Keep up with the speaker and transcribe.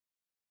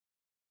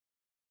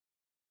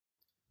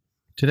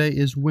Today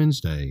is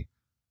Wednesday,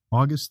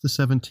 August the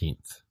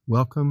 17th.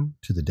 Welcome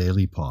to the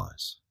Daily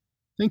Pause.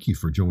 Thank you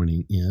for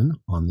joining in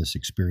on this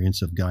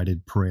experience of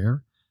guided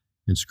prayer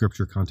and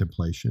scripture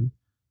contemplation,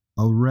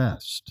 a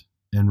rest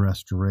and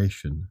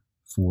restoration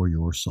for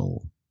your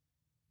soul.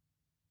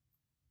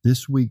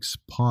 This week's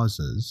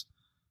pauses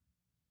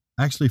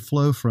actually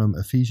flow from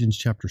Ephesians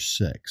chapter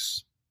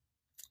 6,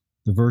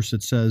 the verse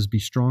that says, "Be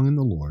strong in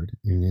the Lord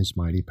and in His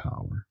mighty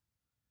power."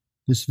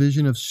 This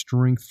vision of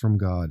strength from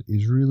God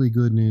is really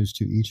good news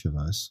to each of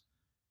us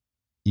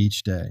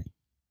each day,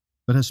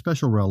 but has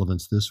special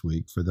relevance this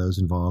week for those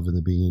involved in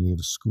the beginning of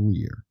the school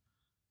year,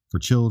 for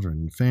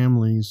children,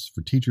 families,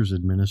 for teachers,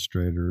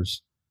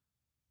 administrators.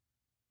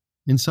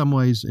 In some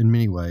ways, in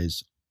many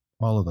ways,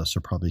 all of us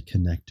are probably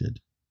connected.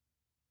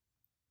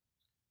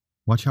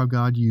 Watch how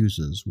God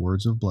uses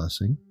words of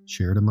blessing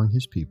shared among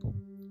His people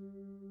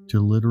to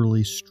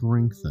literally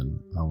strengthen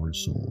our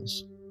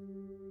souls.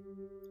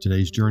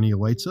 Today's journey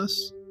awaits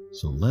us,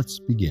 so let's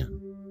begin.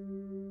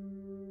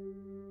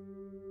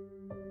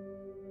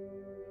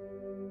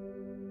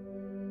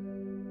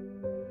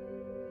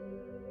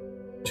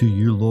 To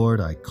you,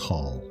 Lord, I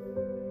call.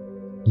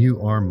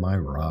 You are my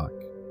rock.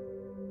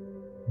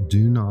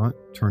 Do not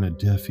turn a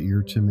deaf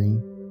ear to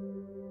me.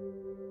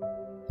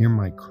 Hear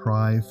my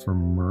cry for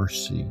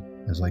mercy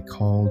as I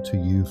call to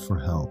you for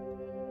help,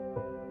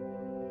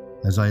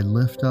 as I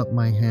lift up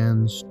my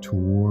hands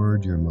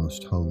toward your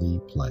most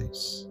holy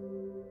place.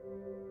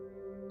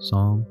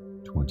 Psalm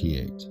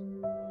 28.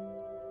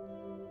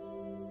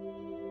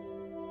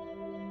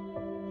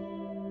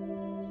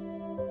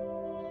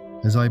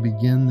 As I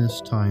begin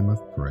this time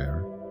of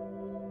prayer,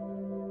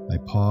 I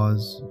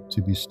pause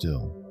to be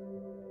still,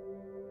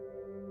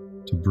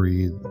 to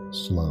breathe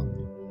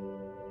slowly.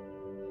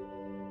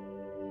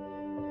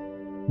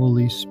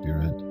 Holy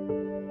Spirit,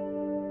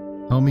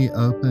 help me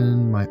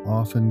open my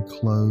often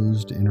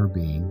closed inner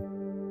being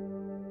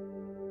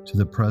to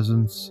the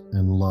presence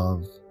and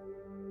love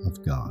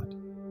of God,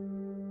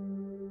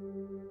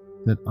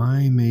 that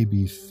I may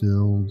be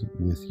filled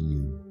with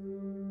you.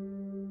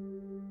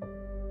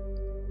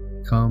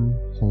 Come,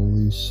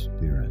 Holy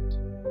Spirit,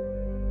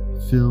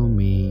 fill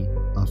me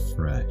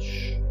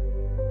afresh.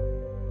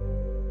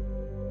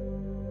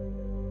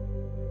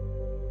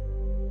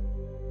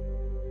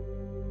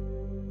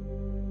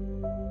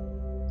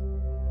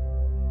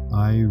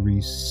 I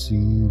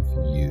receive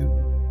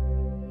you.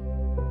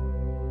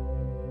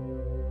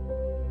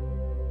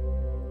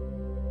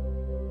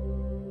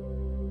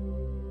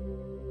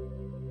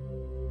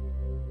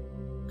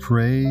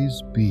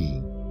 Praise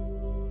be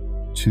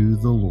to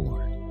the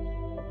Lord,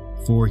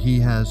 for He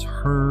has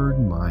heard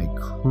my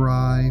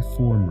cry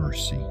for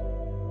mercy.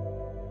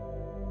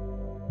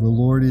 The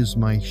Lord is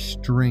my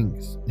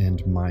strength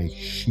and my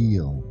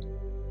shield.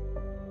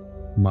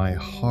 My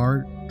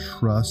heart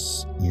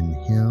trusts in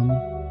Him,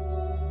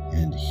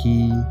 and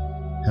He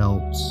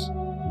helps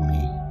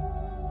me.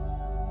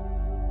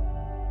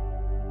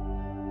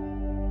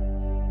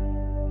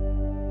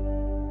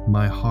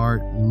 My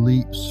heart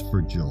leaps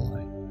for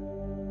joy,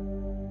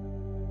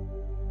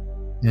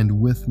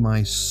 and with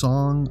my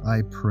song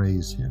I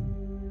praise Him.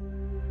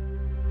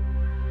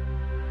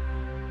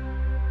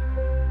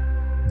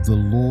 The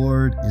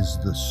Lord is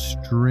the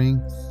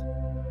strength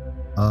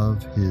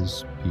of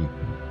His people.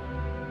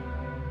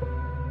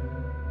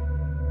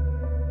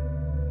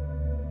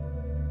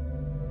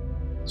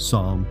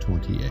 Psalm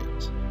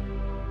 28.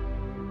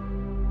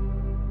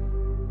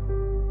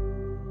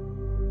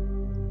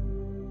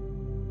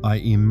 I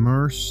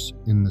immerse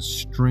in the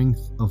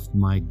strength of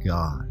my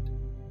God,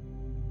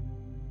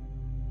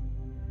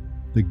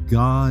 the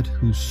God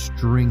who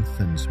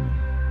strengthens me.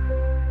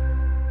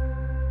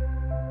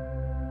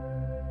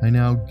 I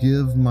now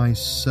give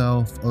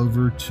myself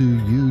over to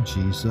you,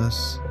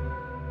 Jesus,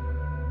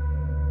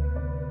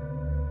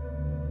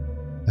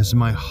 as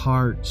my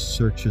heart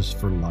searches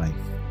for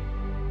life.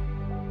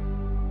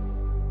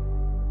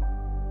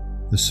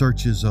 The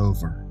search is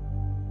over.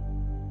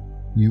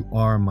 You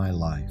are my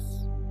life.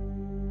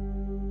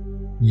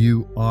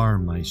 You are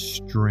my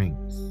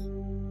strength.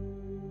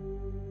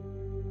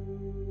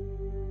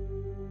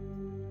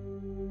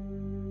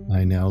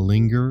 I now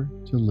linger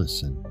to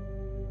listen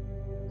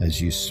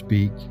as you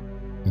speak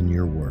in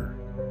your word.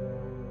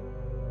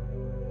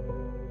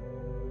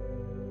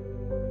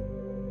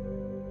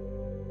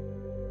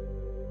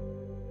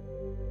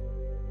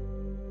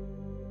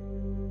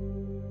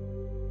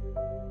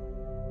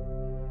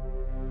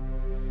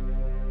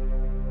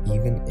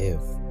 Even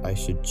if I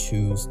should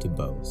choose to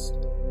boast,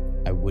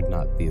 I would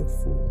not be a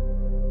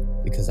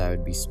fool, because I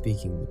would be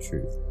speaking the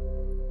truth.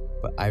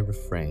 But I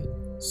refrain,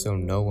 so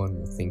no one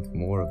will think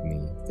more of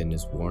me than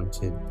is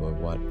warranted by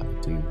what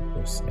I do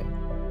or say,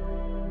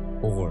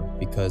 or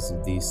because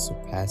of these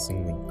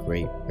surpassingly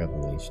great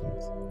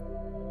revelations.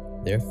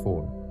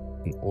 Therefore,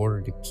 in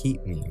order to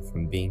keep me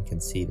from being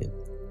conceited,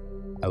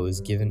 I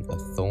was given a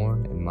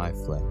thorn in my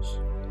flesh,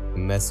 a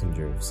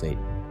messenger of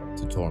Satan,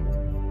 to torment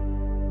me.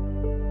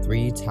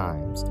 3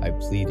 times I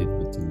pleaded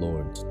with the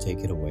Lord to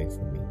take it away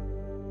from me,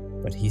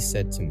 but He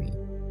said to me,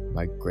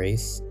 My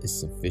grace is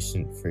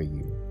sufficient for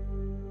you,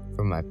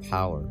 for my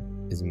power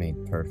is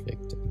made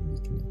perfect in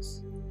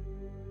weakness.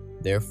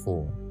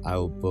 Therefore, I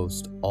will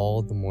boast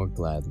all the more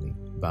gladly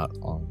about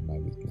all my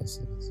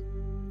weaknesses,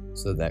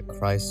 so that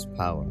Christ's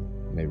power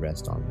may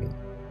rest on me.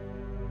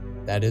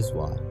 That is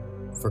why,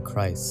 for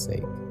Christ's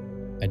sake,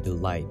 I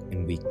delight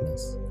in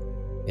weakness,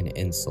 in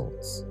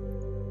insults,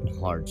 in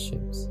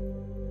hardships,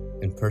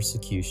 in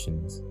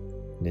persecutions,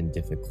 and in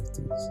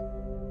difficulties.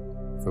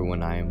 For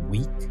when I am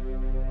weak,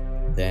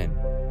 then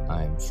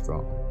I am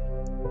strong.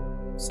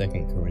 2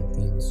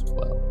 Corinthians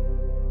 12.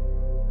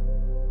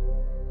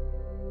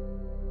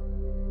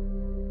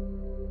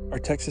 Our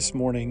text this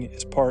morning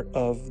is part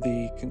of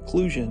the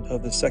conclusion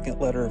of the second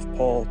letter of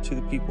Paul to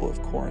the people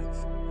of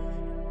Corinth.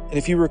 And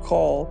if you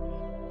recall,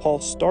 Paul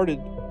started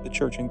the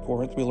church in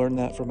Corinth. We learned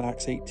that from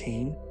Acts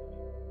 18.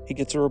 He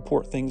gets a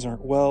report things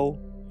aren't well.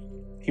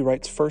 He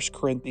writes 1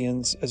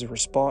 Corinthians as a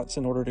response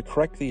in order to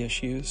correct the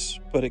issues,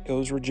 but it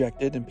goes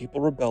rejected and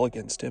people rebel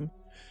against him.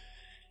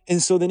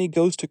 And so then he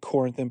goes to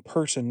Corinth in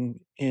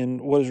person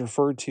in what is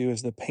referred to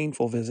as the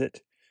painful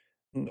visit,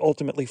 and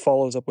ultimately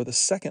follows up with a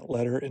second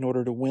letter in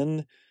order to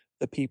win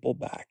the people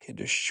back and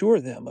to assure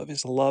them of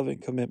his love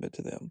and commitment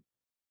to them.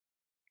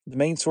 The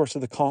main source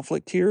of the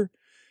conflict here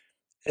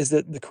is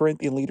that the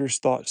Corinthian leaders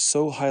thought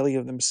so highly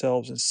of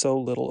themselves and so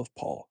little of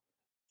Paul.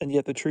 And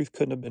yet the truth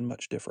couldn't have been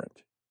much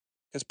different,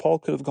 because Paul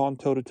could have gone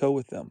toe-to-toe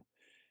with them.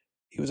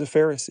 He was a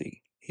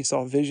Pharisee. He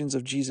saw visions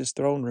of Jesus'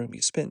 throne room.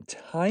 He spent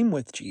time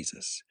with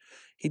Jesus.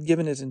 He'd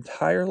given his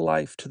entire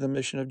life to the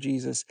mission of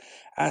Jesus,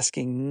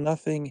 asking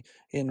nothing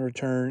in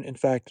return. In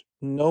fact,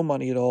 no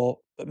money at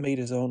all, but made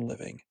his own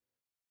living.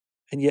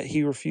 And yet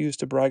he refused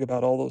to brag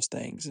about all those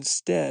things.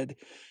 Instead,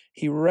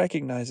 he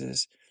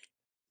recognizes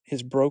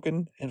his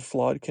broken and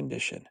flawed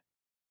condition.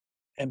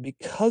 And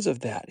because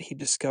of that, he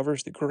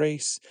discovers the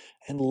grace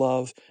and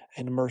love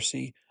and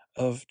mercy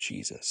of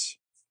Jesus.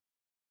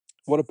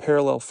 What a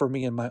parallel for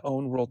me in my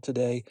own world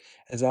today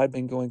as I've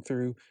been going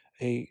through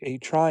a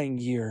trying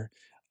year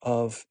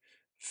of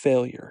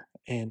failure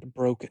and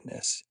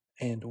brokenness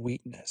and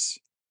weakness.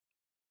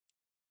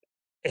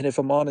 And if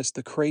I'm honest,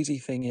 the crazy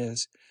thing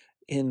is,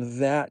 in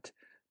that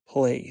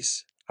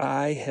place,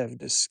 I have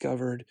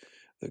discovered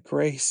the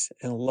grace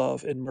and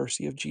love and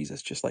mercy of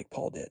Jesus, just like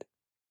Paul did.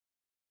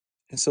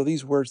 And so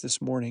these words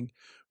this morning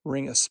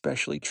ring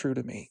especially true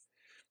to me,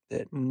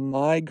 that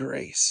my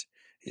grace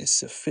is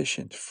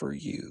sufficient for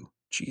you,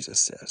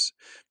 Jesus says.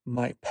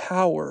 My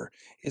power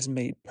is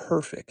made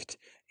perfect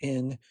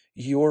in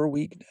your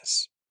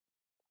weakness.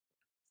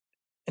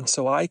 And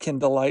so I can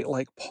delight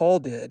like Paul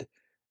did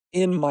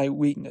in my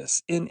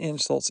weakness, in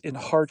insults, in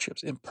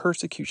hardships, in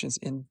persecutions,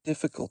 in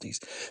difficulties.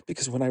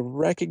 Because when I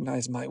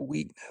recognize my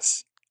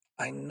weakness,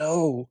 I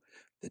know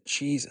that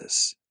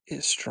Jesus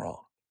is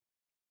strong.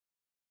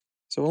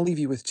 So I'll leave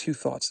you with two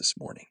thoughts this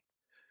morning.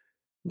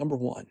 Number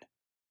one,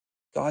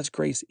 God's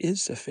grace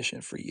is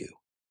sufficient for you,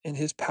 and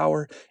his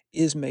power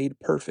is made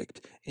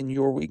perfect in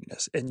your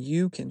weakness, and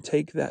you can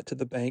take that to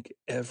the bank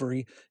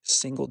every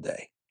single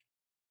day.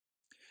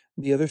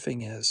 The other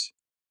thing is,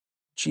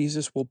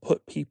 Jesus will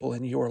put people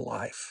in your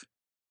life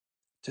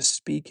to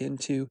speak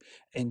into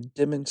and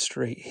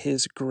demonstrate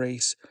his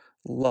grace,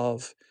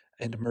 love,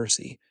 and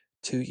mercy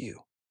to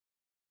you.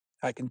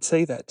 I can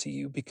say that to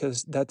you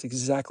because that's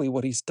exactly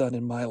what he's done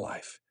in my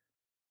life.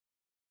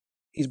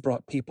 He's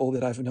brought people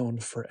that I've known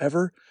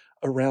forever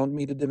around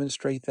me to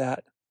demonstrate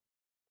that.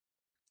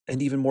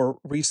 And even more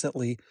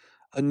recently,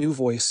 a new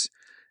voice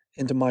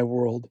into my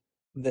world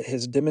that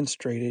has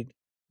demonstrated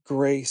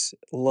grace,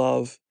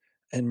 love,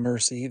 and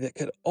mercy that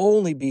could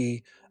only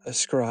be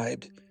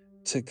ascribed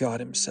to God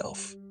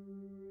himself.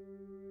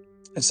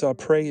 And so I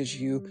pray as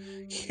you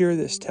hear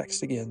this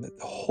text again, that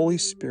the Holy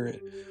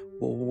Spirit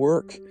will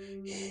work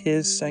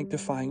his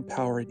sanctifying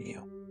power in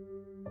you,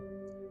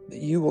 that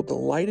you will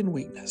delight in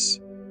weakness,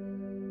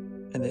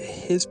 and that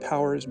his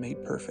power is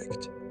made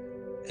perfect,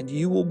 and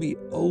you will be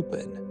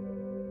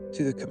open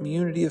to the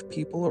community of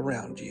people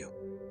around you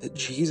that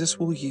Jesus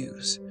will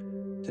use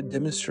to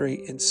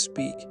demonstrate and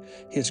speak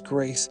his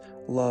grace,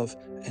 love,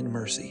 and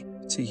mercy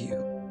to you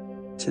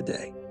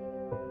today.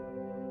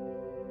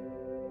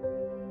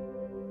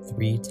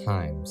 3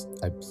 times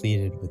I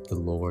pleaded with the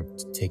Lord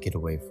to take it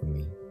away from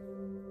me.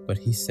 But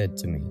he said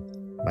to me,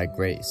 "My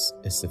grace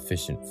is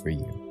sufficient for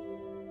you,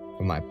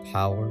 for my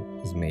power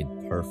is made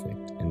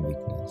perfect in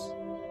weakness.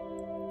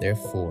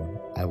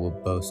 Therefore, I will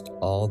boast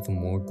all the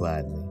more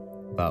gladly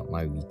about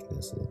my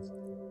weaknesses,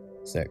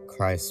 so that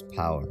Christ's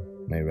power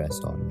may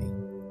rest on me.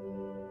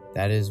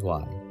 That is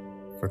why,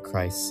 for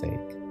Christ's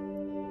sake,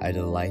 I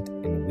delight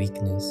in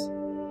weakness,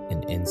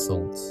 in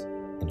insults,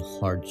 in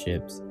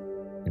hardships,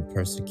 in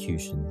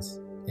persecutions,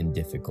 in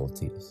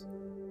difficulties.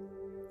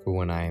 For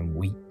when I am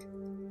weak,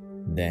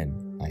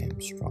 then I am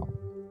strong."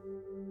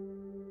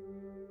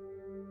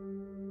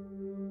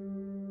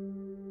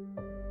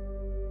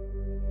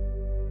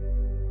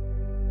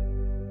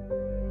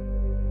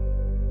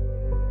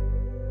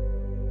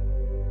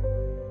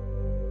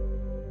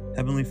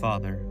 Heavenly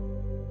Father,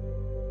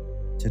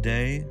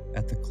 Today,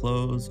 at the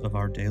close of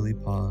our daily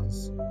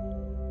pause,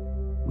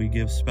 we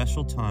give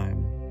special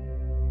time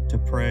to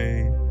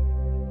pray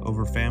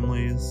over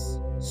families,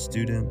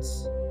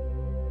 students,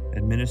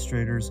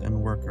 administrators, and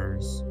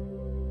workers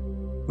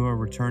who are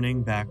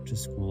returning back to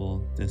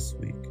school this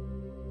week.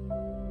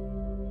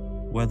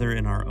 Whether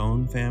in our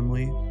own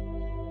family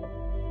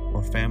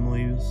or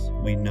families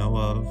we know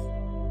of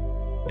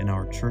in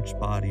our church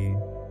body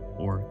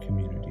or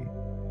community.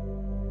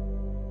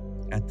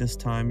 At this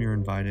time, you're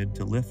invited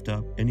to lift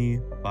up any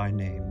by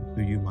name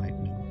who you might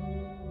know.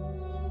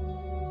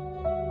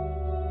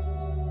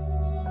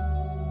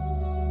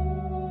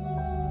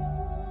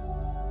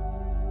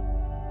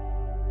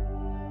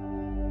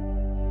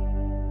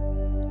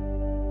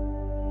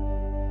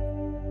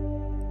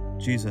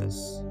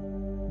 Jesus,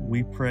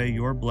 we pray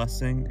your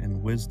blessing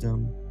and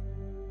wisdom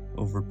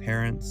over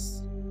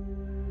parents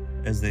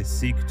as they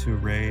seek to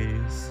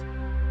raise,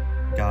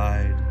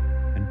 guide,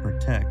 and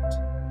protect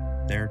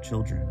their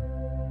children.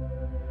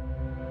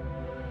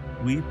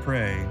 We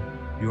pray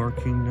your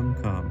kingdom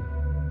come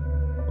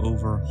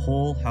over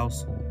whole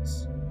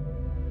households,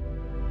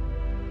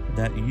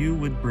 that you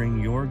would bring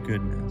your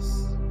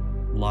goodness,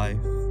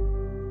 life,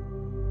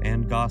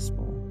 and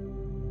gospel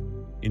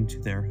into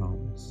their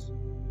homes.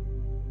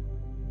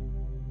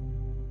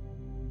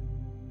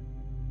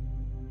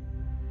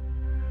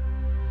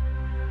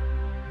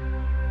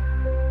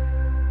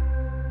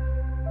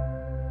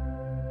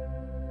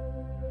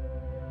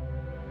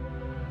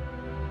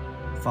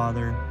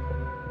 Father,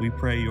 we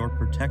pray your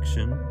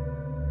protection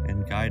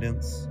and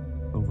guidance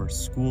over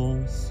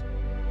schools,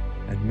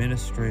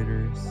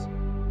 administrators,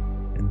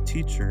 and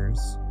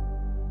teachers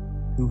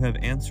who have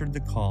answered the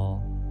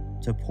call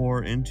to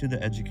pour into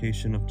the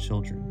education of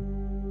children.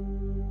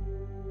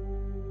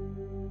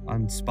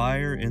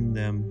 Inspire in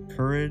them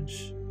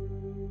courage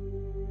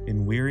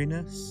in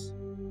weariness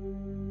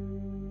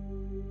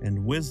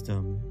and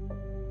wisdom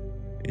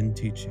in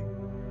teaching.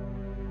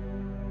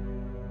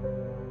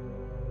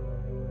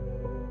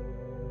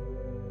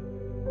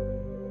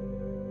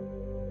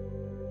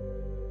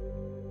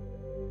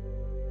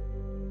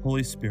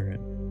 Holy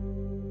Spirit,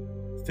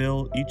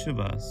 fill each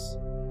of us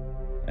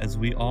as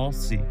we all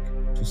seek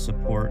to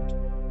support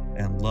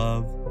and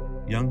love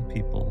young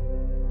people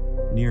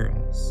near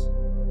us,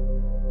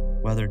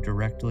 whether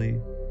directly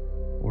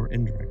or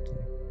indirectly.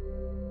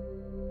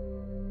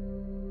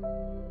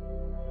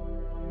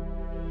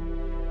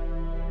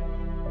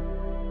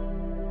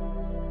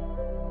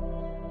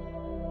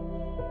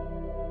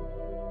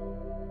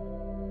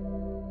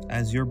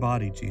 As your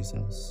body,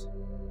 Jesus,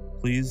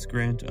 please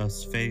grant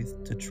us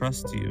faith to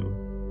trust you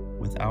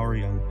with our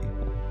young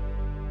people,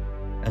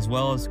 as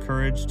well as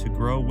courage to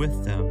grow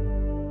with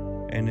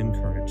them and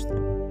encourage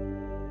them.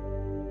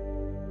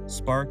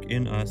 Spark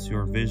in us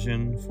your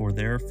vision for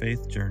their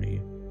faith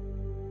journey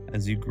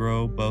as you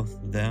grow both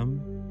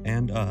them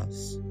and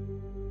us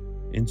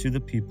into the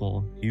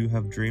people you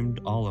have dreamed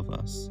all of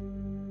us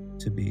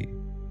to be.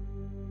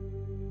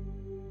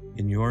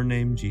 In your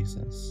name,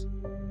 Jesus.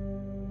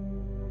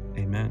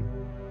 Amen.